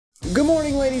Good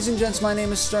morning, ladies and gents. My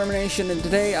name is Starmination, and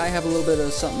today I have a little bit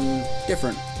of something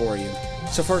different for you.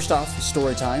 So first off,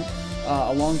 story time.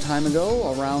 A long time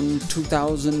ago, around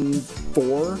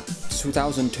 2004,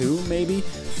 2002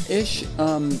 maybe-ish,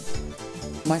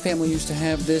 my family used to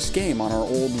have this game on our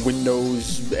old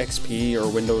Windows XP or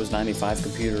Windows 95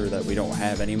 computer that we don't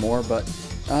have anymore, but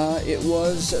it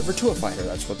was Virtua Fighter.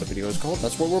 That's what the video is called.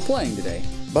 That's what we're playing today.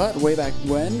 But way back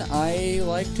when, I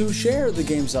like to share the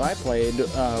games that I played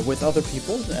with other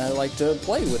people. I like to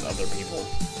play with other people.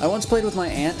 I once played with my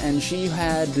aunt, and she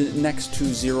had next to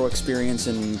zero experience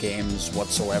in games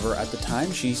whatsoever at the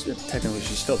time. Technically,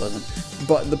 she still doesn't.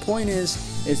 But the point is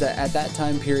that at that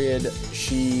time period,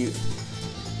 she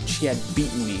had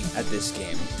beaten me at this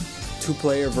game.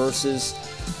 2-player versus,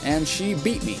 and she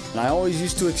beat me. And I always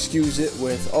used to excuse it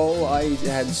with, oh, I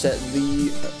had set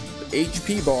the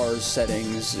HP bars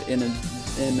settings in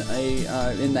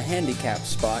the handicap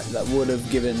spot that would have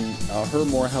given her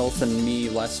more health and me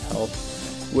less health,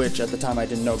 which at the time I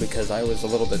didn't know because I was a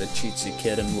little bit of a cheatsy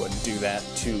kid and would do that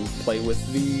to play with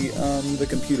the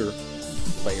computer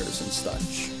players and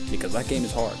such, because that game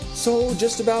is hard. So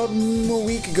just about a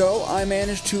week ago, I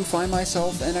managed to find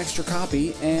myself an extra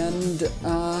copy, and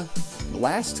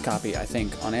last copy, I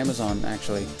think, on Amazon,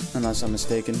 actually, unless I'm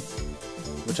mistaken,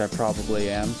 which I probably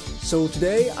am. So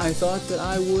today, I thought that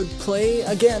I would play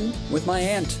again with my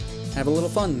aunt. Have a little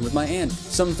fun with my aunt.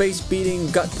 Some face-beating,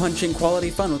 gut-punching quality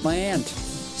fun with my aunt.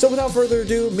 So without further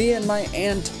ado, me and my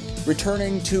aunt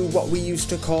returning to what we used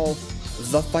to call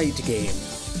the fight game.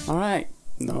 Alright.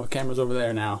 No, camera's over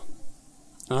there now.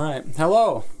 Alright,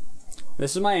 hello.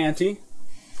 This is my auntie.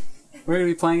 We're gonna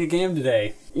be playing a game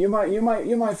today. You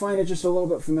might find it just a little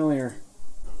bit familiar.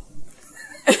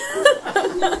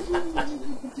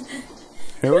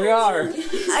 Here we are.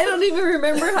 I don't even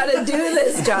remember how to do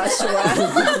this, Joshua.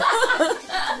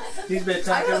 He's been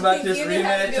talking about this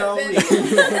rematch all week.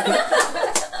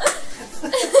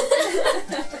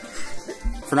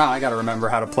 For now, I gotta remember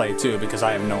how to play too, because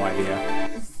I have no idea.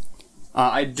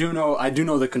 I do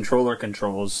know the controller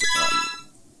controls,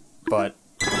 but...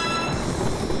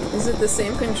 Is it the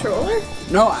same controller?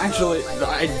 No, actually,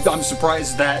 I'm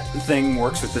surprised that thing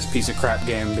works with this piece of crap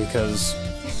game, because...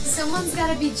 Someone's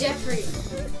gotta be Jeffrey.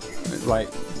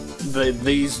 Like,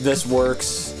 this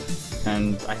works,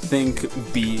 and I think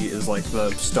B is like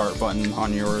the start button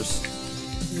on yours.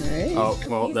 Alright. Oh,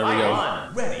 well, there we go.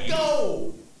 Ready,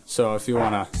 go! So if you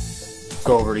wanna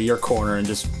go over to your corner and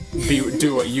just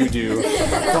do what you do,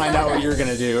 find out what you're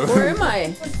gonna do. Where am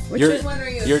I?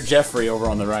 You're Jeffrey over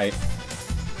on the right.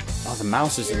 Oh, the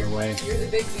mouse is in the way. You're the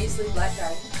big beastly black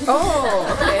guy. Oh,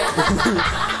 okay.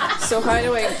 So how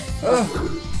do I...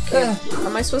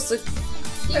 am I supposed to...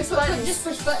 Press buttons. Just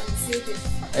push buttons. See if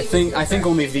it, I think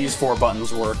only these 4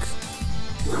 buttons work.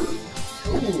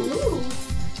 Ooh.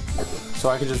 So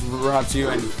I can just run up to you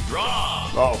and...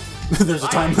 Oh, there's a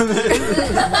time limit.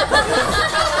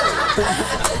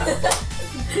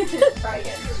 Try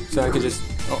again. So I could just...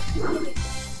 Oh.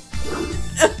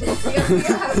 We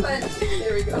gotta have fun.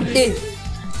 There we go.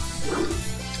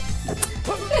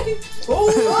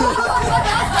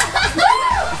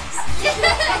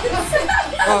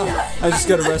 Oh, I just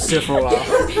gotta rest here for a while.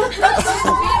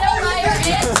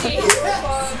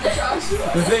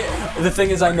 The thing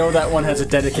is, I know that one has a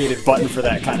dedicated button for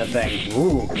that kind of thing.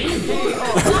 Ooh.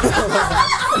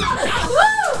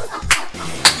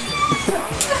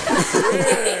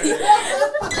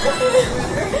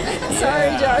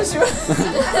 Sorry, Joshua.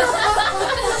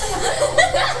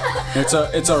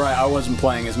 It's alright, I wasn't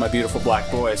playing as my beautiful black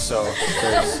boy, so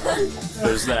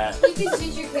there's that. You can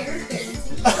choose your character.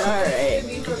 Alright.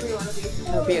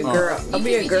 I'll be a girl. I'll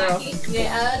be a girl.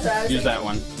 Yeah, that's what I was Use that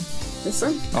one. This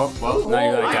one? Oh, well, now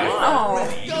you're that guy.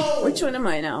 Oh. Which one am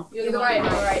I now? You're the right,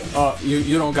 I'm the right. Oh,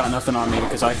 you don't got nothing on me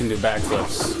because I can do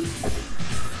backflips.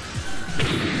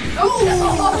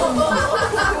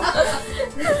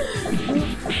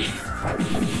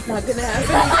 Not gonna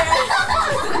happen.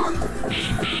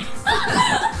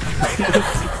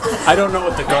 I don't know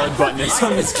what the guard button is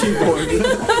on this keyboard.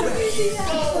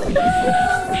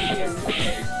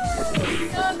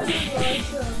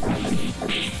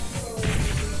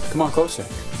 Come on, closer.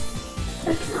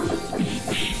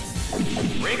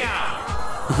 Ring out!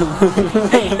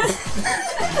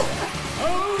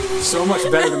 So much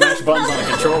better to mash buttons on a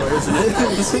controller, isn't it?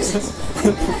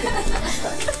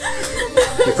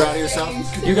 You proud of yourself?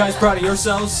 You guys proud of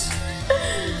yourselves?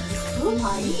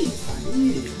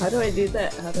 How do I do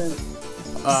that? How do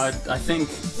I think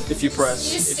if you press,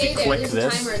 You just if stay you there. click There's a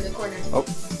this. timer in the corner.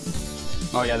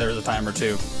 Oh yeah, there's a timer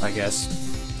too, I guess.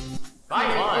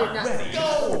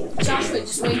 Joshua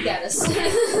just winked at us.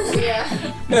 Yeah.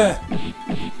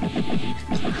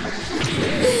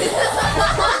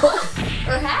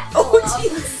 Her hat fell off.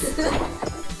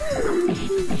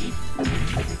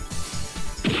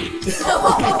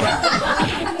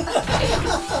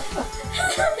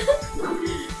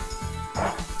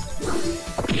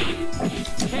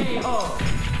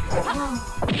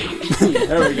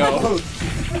 There we go.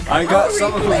 I got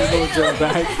some of those little jump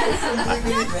back.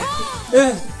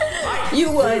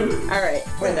 You won. All right,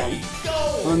 we're done.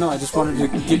 Oh no! I just wanted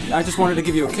to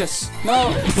give you a kiss.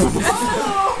 No.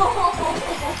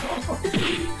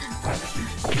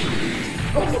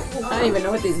 I don't even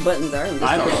know what these buttons are.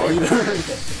 I don't know either.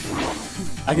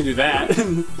 I can do that.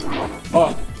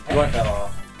 Oh, what?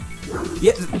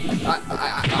 Yeah,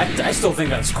 I still think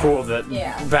that's cool that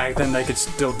back then they could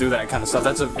still do that kind of stuff.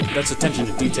 That's attention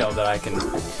to detail that I can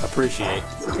appreciate.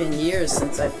 It's been years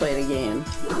since I played a game.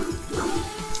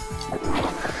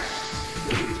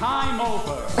 Time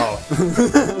over. Oh.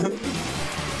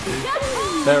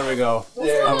 There we go.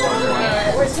 There. I won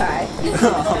one. We're tied.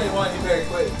 Very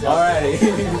quick. Alrighty.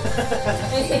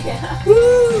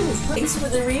 Woo! Thanks for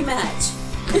the rematch.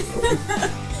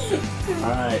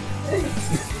 Alright.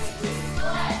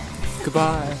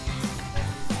 Goodbye.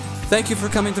 Thank you for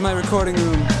coming to my recording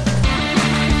room.